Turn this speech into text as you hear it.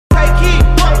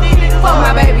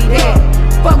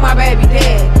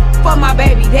my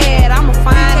baby dad. I'm a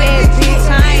fine ass bitch,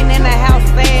 I ain't in the house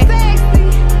fast.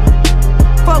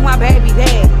 Fuck my baby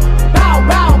dad. Bow,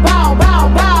 bow, bow,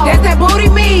 bow, bow. That's that booty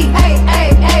me. Hey,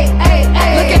 hey, hey, hey,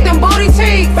 hey. Look at them booty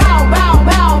cheeks. Bow, bow,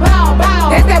 bow, bow,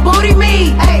 bow. That's that booty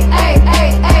me. Hey, hey,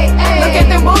 hey, hey, hey. Look at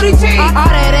them booty cheeks. All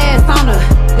that ass on her.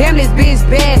 Damn, this bitch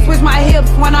bad. Switch my hips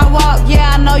when I walk.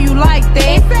 Yeah, I know you like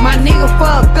that. My nigga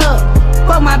fucked up.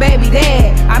 Fuck my baby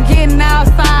dad. I'm getting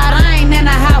outside. I ain't in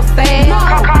the house fast.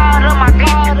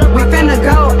 We finna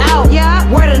go out. Yeah,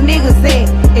 where the niggas at?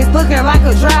 It's looking like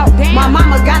a drought. My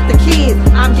mama got the kids.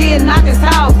 I'm getting out this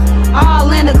house.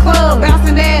 All in the club,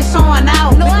 bouncing ass showing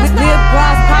out. Lip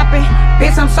gloss popping,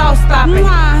 bitch, I'm show stopping.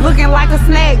 Looking like a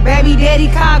snack, baby daddy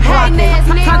cock blocking.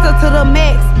 Turned up to the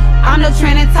max, I'm the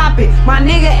trending topic. My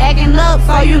nigga acting up,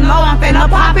 so you know I'm finna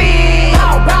pop it.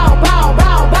 Bow, bow, bow,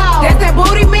 bow, bow. That's that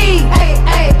booty me. Hey,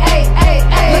 hey, hey, hey,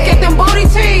 hey. Look at them booty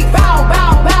cheeks. Bow,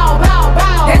 bow, bow, bow,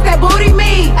 bow. That's that booty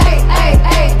me. Hey, hey,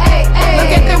 hey, hey, hey.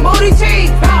 Look at them booty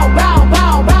cheeks. Bow, bow,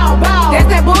 bow, bow, bow. That's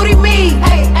that booty me.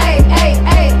 Hey, hey, hey,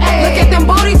 hey, hey. Look at them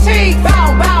booty cheeks.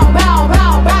 Bow, bow, bow,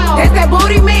 bow, bow. That's that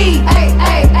booty me. Hey,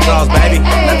 hey, hey, baby.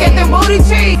 Hey. Look at them booty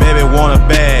cheeks. Baby want a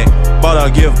bag, but a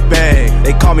gift bag.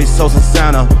 They call me Sosa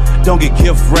Santa. Don't get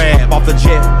gift wrap off the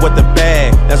jet with the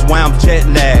bag. That's why I'm jet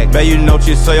lagged. Bet you know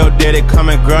you saw your daddy come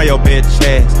and grind your bitch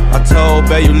ass. I told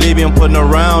bet you leave him putting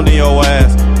around in your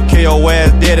ass. Kill your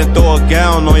ass dead and throw a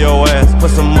gown on your ass. Put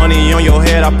some money on your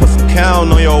head, I put some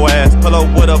count on your ass. Pull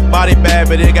up with a body bag,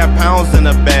 but it got pounds in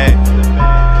the bag.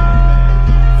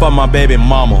 For my baby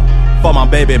mama, for my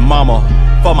baby mama,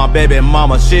 for my baby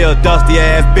mama. She a dusty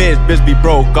ass bitch, bitch be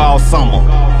broke all summer.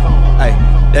 Ay,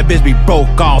 that bitch be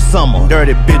broke all summer.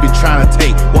 Dirty bitch be tryna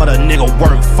take what a nigga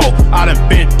work for. I done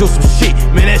been through some shit,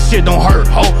 man, that shit don't hurt,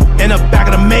 ho. In the back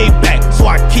of the Maybach, so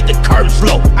I keep the curves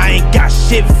low. I ain't got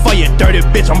shit for you, dirty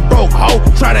bitch, I'm broke, ho.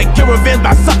 Tryna get revenge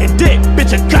by sucking dick,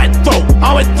 bitch, a cutthroat.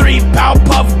 I'm with 3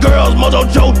 Powerpuff Girls, Mojo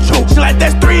Jojo. She like,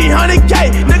 that's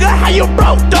 300K, nigga, how you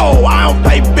broke, though? I don't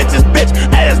play bitches, bitch,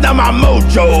 that's not my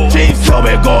mojo. Chief told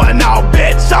me going out,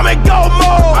 bitch, I'm in go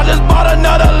mode. I just bought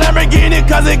another Lamborghini,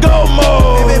 cause it go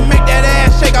mode. Baby, make that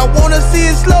ass shake, I wanna see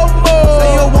it slow-mo.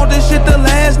 Say you want this shit to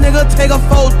last, nigga, take a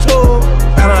photo.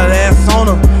 Battle that ass on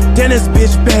her, then this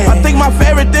bitch bad. I think my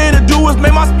favorite thing to do is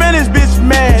make my Spanish bitch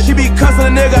mad. She be cussing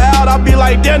a nigga out, I be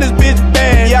like, damn, this bitch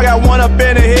bad. Yeah, I got one up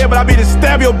in the head, but I be to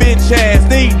stab your bitch ass.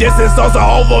 Sneak distance, also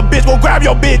over, bitch, go grab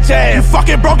your bitch ass. You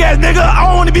fucking broke ass nigga, I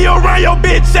wanna be around your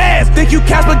bitch ass. Think you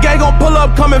Casper gang gon' pull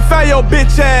up, come and fail your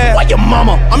bitch ass. What your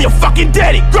mama? I'm your fucking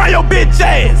daddy, grind your bitch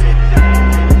ass.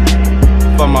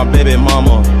 For my baby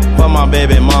mama, for my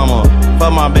baby mama, for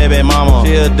my baby mama.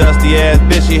 She a dusty ass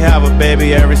bitch, she have a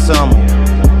baby every summer.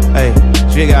 Hey,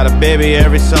 she got a baby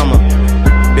every summer,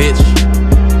 bitch.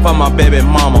 For my baby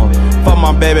mama, for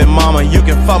my baby mama, you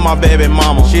can fuck my baby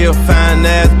mama. She a fine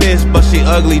ass bitch, but she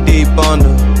ugly deep under.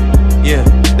 Yeah,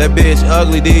 that bitch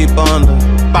ugly deep under.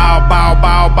 Bow, bow,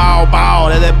 bow, bow, bow.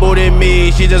 That booty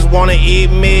me, she just wanna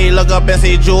eat me. Look up and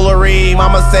see jewelry.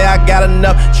 Mama say I got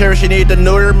enough, sure she need to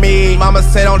neuter me. Mama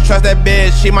say don't trust that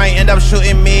bitch, she might end up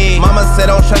shooting me. Mama say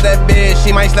don't trust that bitch,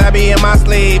 she might slap me in my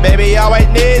sleeve. Baby, I always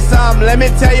need something, let me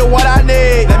tell you what I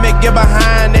need. Let me get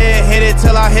behind it, hit it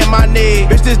till I hit my knee.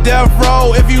 Bitch, this death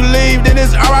row, if you leave, then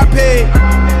it's R.I.P.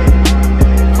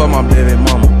 For my baby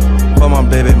mama, for my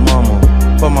baby mama,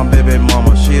 for my baby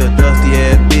mama. She a dusty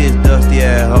ass bitch, dusty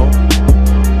ass hoe.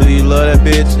 Do you love that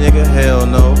bitch, nigga? Hell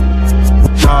no.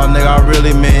 Nah, nigga, I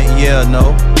really meant yeah,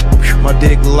 no. My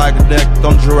dick look like a neck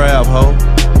on giraffe, hoe.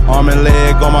 Arm and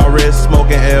leg on my wrist,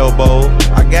 smoking elbow.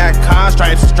 I got con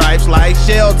stripes like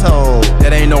shell toe.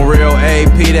 That ain't no real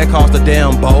AP, that cost a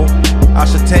damn boat. I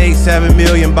should take 7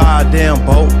 million, buy a damn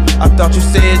boat. I thought you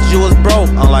said you was broke.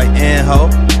 I'm like, ho.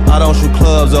 I don't shoot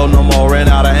clubs, oh, no more, ran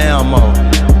out of ammo.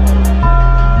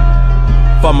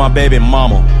 For my baby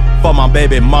mama, for my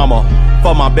baby mama,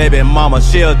 for my baby mama.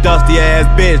 She a dusty ass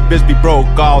bitch, bitch be broke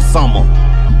all summer.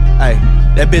 Ay,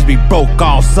 that bitch be broke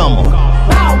all summer.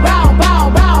 Bow, bow, bow,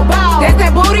 bow, bow. That's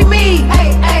that booty me.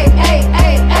 Hey, hey, hey,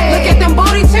 hey, hey. Look at them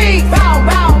booty cheeks. Bow,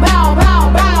 bow, bow, bow,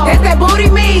 bow. That's that booty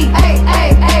me. Hey,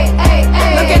 hey, hey, hey,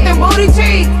 hey. Look at them booty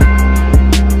cheeks.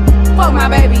 Fuck my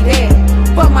baby dad,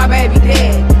 fuck my baby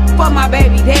dad, fuck my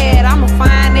baby dad. I'm a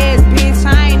fine ass bitch,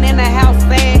 I ain't in the house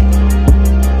fast.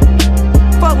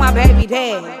 Fuck my baby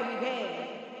dad.